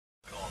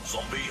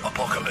Zombie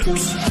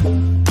apocalypse.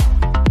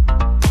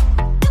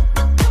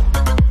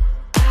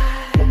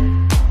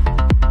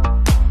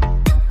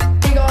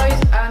 Hey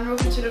guys, and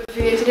welcome to the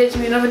video. Today it's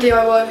another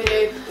DIY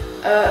video.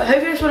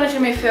 Hopefully this one is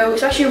going to be a fail.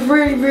 It's actually a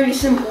really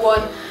simple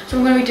one. So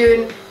I'm going to be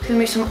doing, it's going to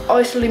be some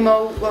ice lolly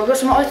mould. Well, I've got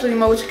some ice lolly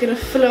molds. I'm going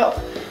to fill up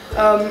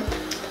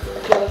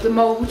the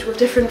mould with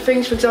different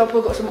things. For example,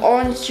 I've got some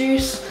orange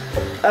juice,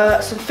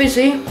 some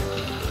fizzy,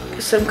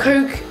 some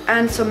Coke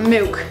and some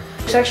milk.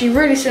 It's actually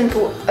really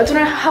simple. I don't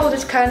know how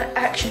this can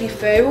actually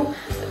fail.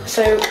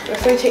 So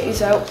if I take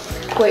these out,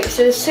 wait,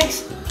 so there's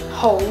 6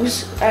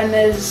 holes and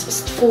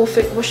there's 4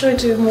 things. What should I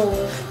do more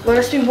of? Well,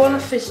 let's do one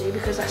of fizzy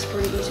because that's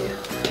pretty easier.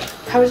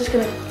 How is this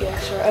gonna, yeah,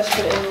 sorry, I just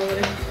put it in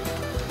already.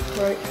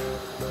 Right,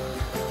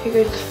 here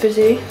goes the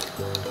fizzy.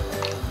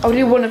 I'll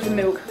do one of the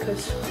milk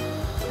because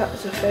that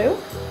was a fail.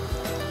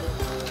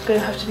 I'm gonna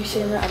have to be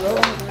saying that a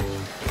lot, aren't I?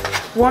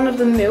 One of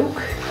the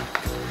milk.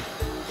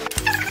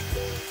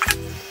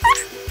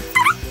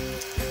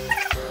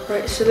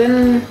 Right, so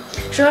then,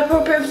 should I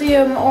put a bit of the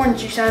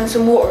orange juice and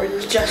some water in?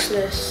 It's just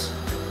this.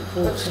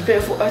 That's a bit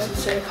of what I should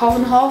say. Half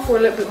and half or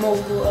a little bit more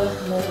water?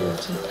 More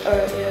water.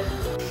 Alright, yeah.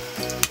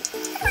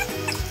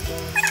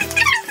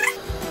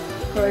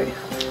 Right,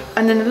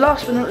 and then the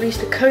last but not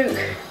least, the Coke.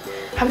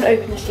 I haven't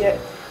opened this yet.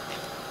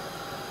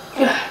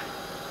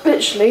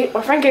 Literally,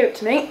 my friend gave it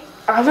to me.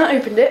 I haven't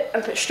opened it. I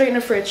put it straight in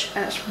the fridge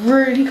and it's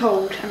really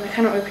cold and I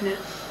cannot open it.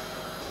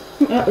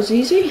 That was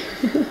easy.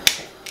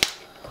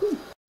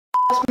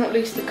 Last but not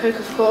least, the Coke,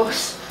 of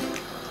course,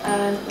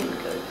 and there we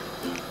go.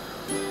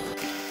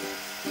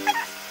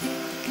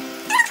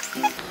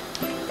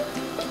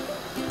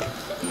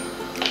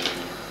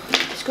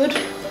 It's good.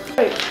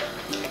 Right.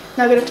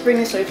 Now I'm going to have to bring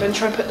this over and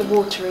try and put the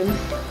water in.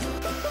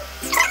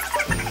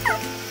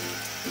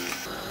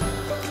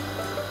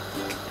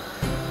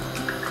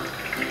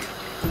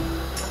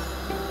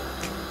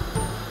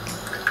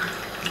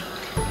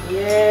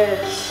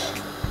 Yes.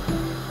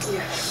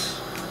 Yes.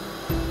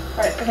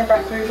 Right, bring it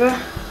back over.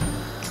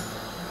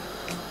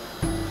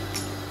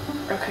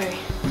 Okay,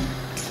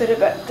 put it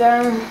back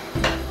down.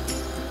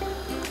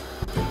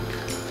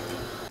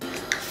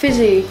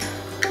 Fizzy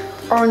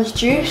orange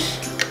juice,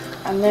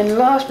 and then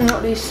last but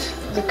not least,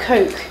 the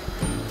Coke.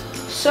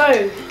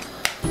 So,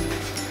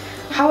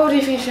 how well do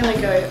you think it's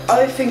gonna go?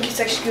 I think it's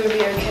actually gonna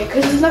be okay,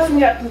 because there's nothing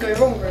that can go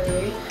wrong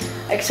really,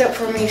 except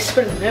for me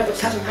spilling it,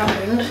 which hasn't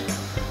happened.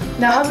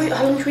 Now,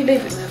 how long should we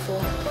leave it in there for?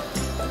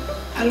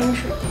 How long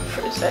should we,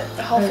 is it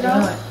half an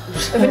hour?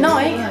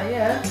 Overnight?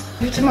 Yeah.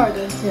 For tomorrow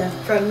then? Yeah.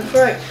 Fair enough,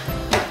 right.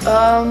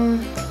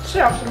 So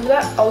after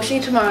that, I'll see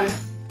you tomorrow.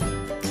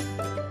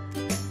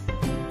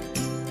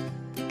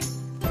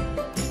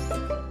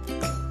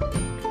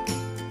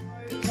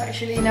 It's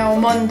actually now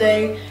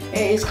Monday.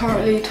 It is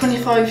currently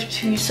 25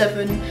 to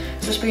 7.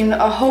 So it's been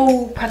a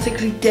whole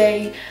practically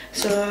day.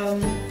 So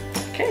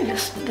okay,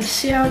 let's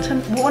see how it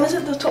turns. What one is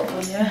it? The top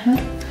one, yeah.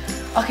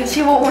 I can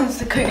see what one's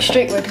the Coke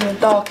straight way because how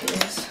dark it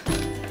is.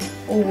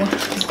 Oh.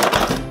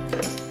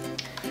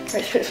 Right,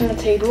 let's put it from the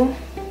table.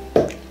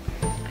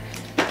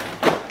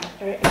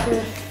 Right, I'm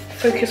gonna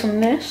focus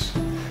on this.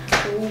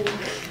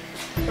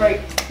 Ooh.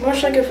 Right, what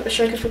should I go for?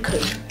 Should I go for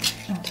Coke?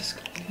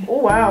 Oh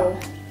wow.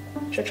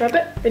 Should I try a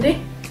bit?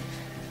 Ready?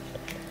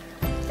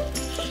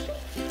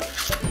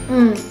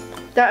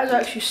 That is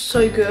actually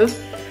so good.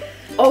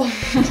 Oh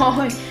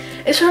my.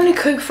 It's only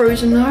Coke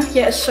frozen though.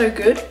 Yeah, it's so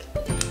good.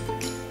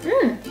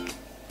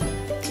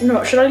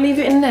 No, should I leave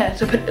it in there?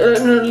 So put,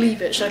 no,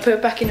 leave it. Should I put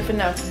it back in for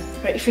now?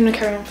 Right, if you're gonna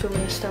carry on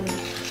filming this, stand there.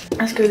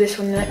 Let's go with this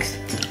one next.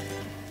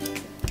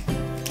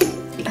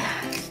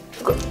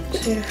 Forgot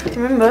to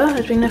remember,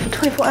 it's been there for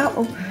 24 hours.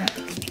 Oh. Yeah.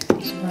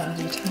 It's right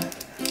under the tap.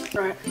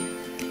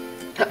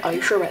 Right. Are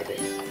you sure about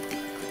this?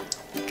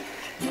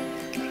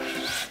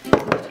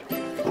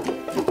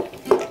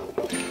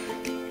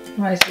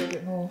 Might as well a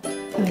bit more.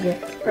 Okay.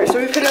 Right, so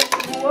we put it.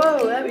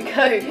 Whoa, there we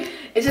go.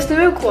 Is this the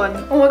milk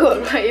one? Oh my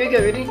god, right, here we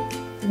go, ready?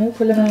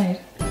 Milk or lemonade?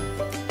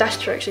 That's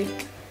true actually.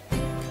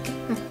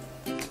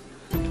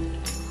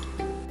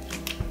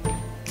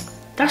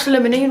 That's the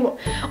lemonade one.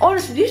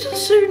 Honestly, these are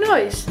so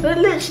nice. They're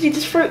literally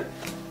just fruit.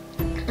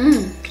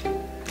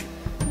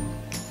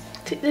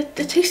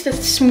 They taste the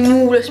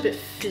smallest bit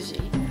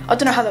fizzy. I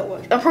don't know how that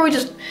works. It's probably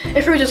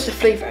just the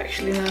flavour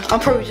actually. No, I'm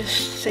probably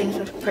just saying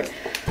something. Right.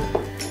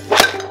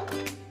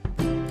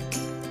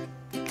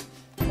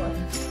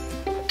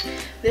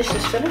 This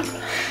is filling.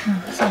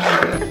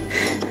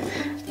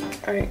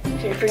 Alright,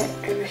 okay, bring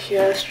it over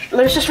here.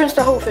 Let's just rinse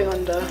the whole thing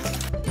under.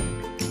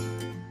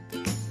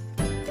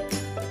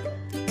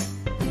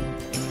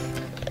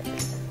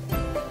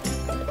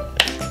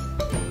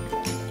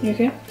 You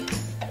okay?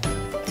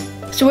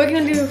 So we're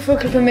going to leave it for a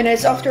couple of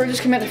minutes after it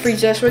just came out of the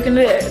freezer. So we're going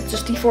to let it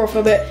just thaw for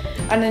a bit.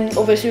 And then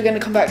obviously we're going to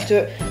come back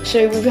to it.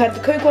 So we've had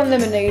the Coke one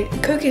lemonade.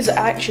 Coke is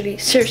actually,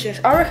 seriously,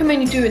 I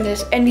recommend you doing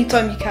this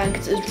anytime you can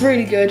because it's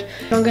really good.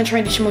 I'm going to try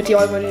and do some more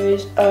DIY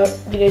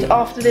videos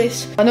after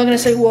this. I'm not going to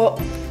say what,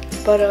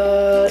 but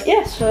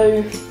yeah,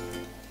 so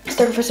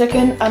stay for a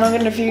second and I'm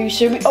going to review.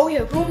 So oh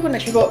yeah,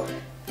 we've got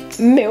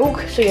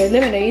milk. So yeah,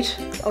 lemonade.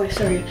 Oh yeah,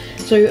 sorry.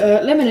 So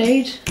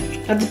lemonade,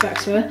 add the back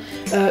to it.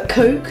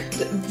 Coke,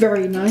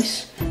 very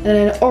nice. And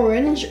then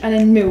orange, and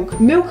then milk.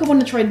 Milk I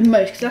want to try the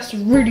most because that's a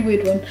really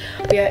weird one.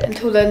 But yeah,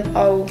 until then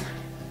I'll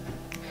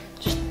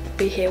just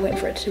be here waiting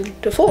for it to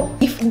default.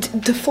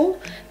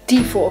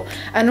 D4.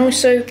 And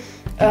also,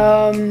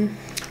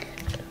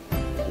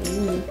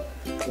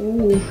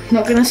 ooh,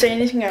 not gonna say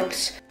anything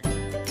else.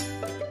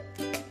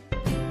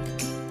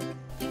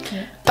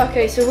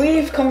 Okay, so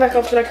we've come back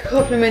after like a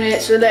couple of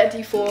minutes, so let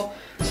it D4.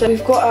 So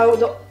we've got out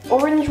the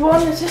orange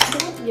one, is this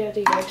the one? Yeah,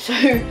 there you go. So,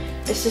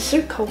 it's just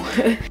so cold.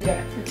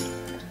 Yeah.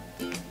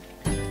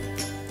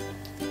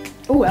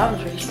 Oh, that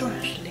was really strong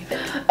actually.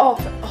 Oh,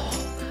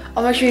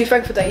 I'm actually really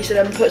thankful that you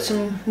said put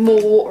some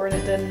more water in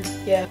it then,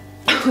 yeah.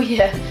 Oh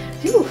yeah.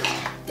 Ooh,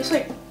 it's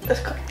like,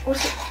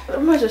 what's it? What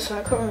am I just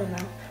saying? I can't remember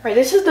now. Right,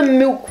 this is the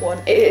milk one.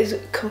 It is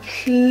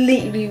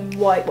completely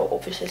white, well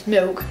obviously it's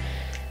milk.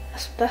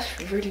 That's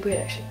really weird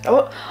actually. I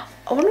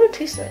wonder what it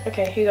tastes like.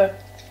 Okay, here you go.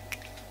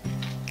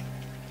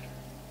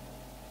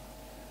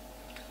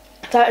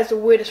 That is the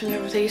weirdest thing I've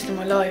ever tasted in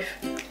my life.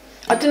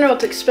 I didn't know what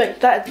to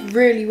expect. That is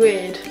really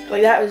weird.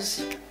 Like that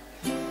was...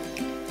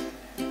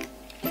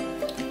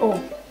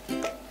 Oh.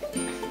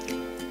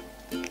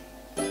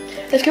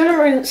 It's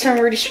gonna sound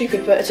really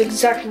stupid, but it's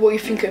exactly what you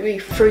think it'd be,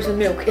 frozen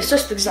milk. It's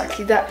just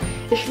exactly that.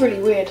 It's really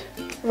weird.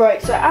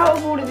 Right, so out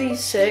of all of these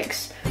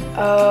 6,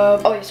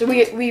 oh yeah, so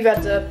we've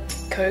had the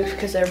Coke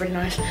because they're really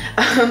nice.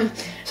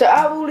 So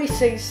out of all these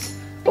 6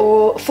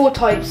 or 4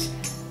 types,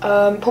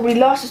 probably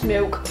last is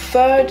milk,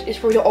 third is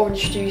probably the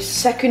orange juice,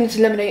 second is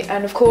lemonade,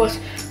 and of course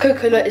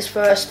Coca-Cola is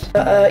first.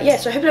 Yeah,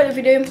 so I hope you liked the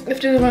video.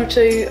 If you remember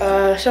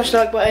to smash the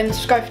like button,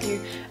 subscribe for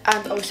you,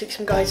 and I will see you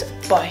some guys.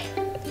 Bye.